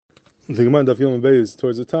The Gemara Daf Yom Beis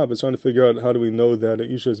towards the top is trying to figure out how do we know that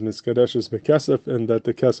a Isha is miskadeshes bekesef and that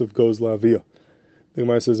the kesef goes laavia. The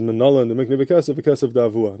Gemara says Manola and the mikne bekesef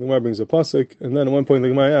davua. The Gemara brings a pasuk, and then at one point the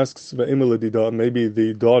Gemara asks ve'imel, maybe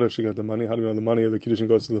the daughter should get the money. How do we know the money of the kiddushin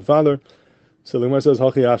goes to the father? So the Gemara says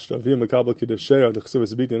Hachi Ashta Avia Mekabel Kiddushay the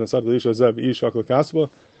Chesivus Bitin Asad Elisha Zev Ish Hakol Kasba.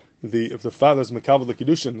 If the father's Mekabel the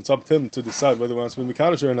Kiddushin, it's up to him to decide whether he wants to be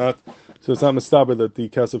Mekadosh or not. So it's not mistaber that the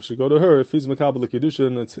Kesef should go to her. If he's Mekabel the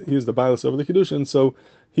Kiddushin, he's the bias over the Kiddushin, so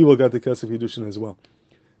he will get the Kesef Kiddushin as well.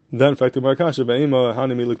 Then, in fact, the Marakasha Ve'ima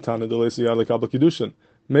Hanimi Liktana Delesi Yad Lekabel Kiddushin.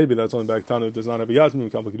 Maybe that's only back Tana does not have a Yad to be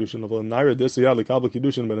Mekabel Kiddushin. Although a Naira this Yad Lekabel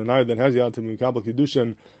Kiddushin, but a Naira that has Yad to be Mekabel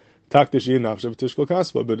Kiddushin. But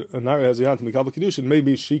a Nara has a yad to Mikabel Kiddushin.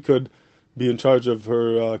 Maybe she could be in charge of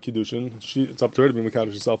her Kiddushin. It's up to her to be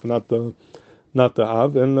Mekadosh herself, not the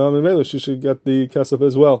Av. And maybe she should get the Kesef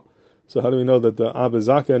as well. So how do we know that the Av is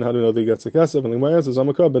Zaka, and how do we know that he gets the Kesef? And the Gemara answers,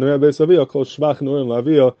 Amakra, B'na'orya Be'savia, Kol Shvach Na'urim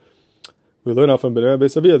Laavia. We learn out from B'na'orya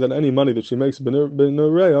Be'savia that any money that she makes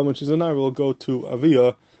B'na'orya, when she's a Naira, will go to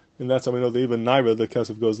Avia, and that's how we know that even Naira, the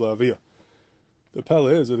Kesef goes Laavia. The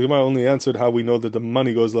Pella is that the Gemara only answered how we know that the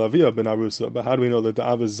money goes laavia ben arusa, but how do we know that the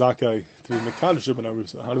Av is zakai to be mekadosh ben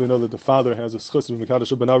arusa? How do we know that the father has a schus to be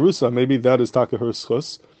mekadosh ben arusa? Maybe that is taka her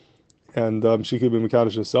schus, and she could be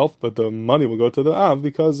mekadosh herself, but the money will go to the Av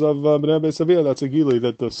because of b'nei Be'savia. That's a gili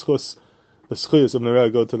that the schus of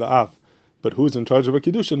Nereya go to the Av. But who's in charge of a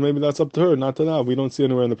kiddushin? Maybe that's up to her, not to the Av. We don't see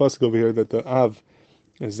anywhere in the pasuk over here that the Av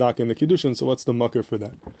is zakai in the kiddushin. So what's the mucker for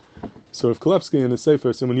that? So if Kولפסקי in his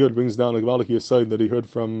Sefer Simon Yud brings down a Gvaliki Yesod that he heard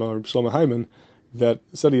from Shlema Heiman, that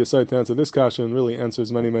said Yesod to answer this kasha and really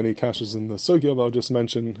answers many kashas in the sugya, but I'll just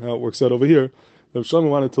mention how it works out over here. If Shlema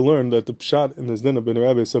wanted to learn that the pshat in his din of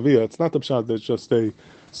B'na'orya Be'savia, it's not the pshat that's just a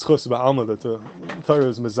schus ba'alma, that the Torah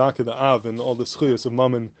is mezakeh the Av and all the schuyas of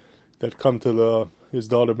mammon that come to his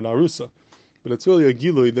daughter Ben Arusa. But it's really a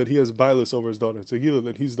gilui that he has bailus over his daughter. It's a gilui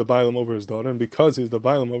that he's the bailam over his daughter, and because he's the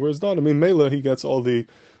bailam over his daughter, Mela, he gets all the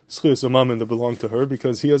schus of mammon that belong to her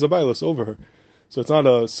because he has a bailus over her. So it's not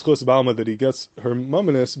a schus ba'alma that he gets her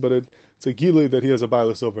mammonis, but it's a gilui that he has a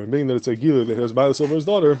bailus over. And being that it's a gilui that he has bailus over his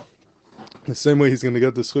daughter, the same way he's going to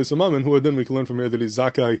get the schus of mammon, who then we can learn from here that he's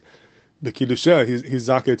zakai the kiddusha, he's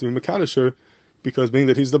zakai to be mekadosh her, because being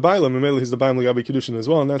that he's the bailam, and he's the bailam l'gabi kiddushin as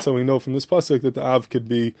well, and that's how we know from this pasuk that the Av could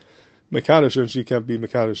be mekadosh and she can't be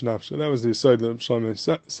mekadosh nafsha. That was the side that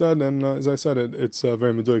Shlomo said, and as I said, it's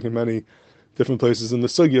very meduik in many different places in the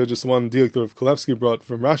sugya. Just one diak of Kولפסקי brought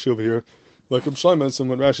from Rashi over here, like Shlomo, and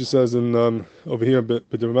what Rashi says in over here,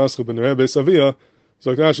 b'dermaschu b'na'orya Be'savia, it's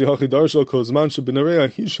like Rashi hachi darsho kozman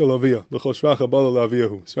sheb'na'orya he shel Avia l'chol shvach habala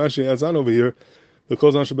la'aviyahu. So Rashi adds on over here, the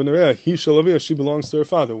kozman sheb'na'orya he shel Avia, she belongs to her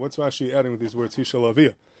father. What's Rashi adding with these words he shel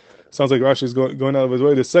Avia? Sounds like Rashi is going out of his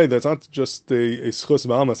way to say that it's not just a schus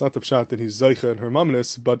ba'alma, it's not the pshat that he's zeicha and her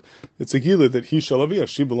mamnis, but it's a gila that he shel Avia,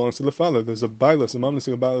 she belongs to the father. There's a bailus, a mamnis,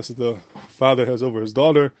 a bailus that the father has over his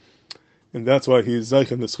daughter, and that's why he's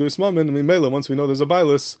zeicha in the schus mammon. I mean, Mela, once we know there's a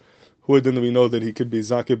bailus, who then we know that he could be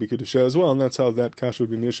zakeh b'kiddusha as well, and that's how that kash would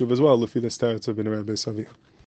be mishuv as well, if he the starts of B'na'orya Be'savia.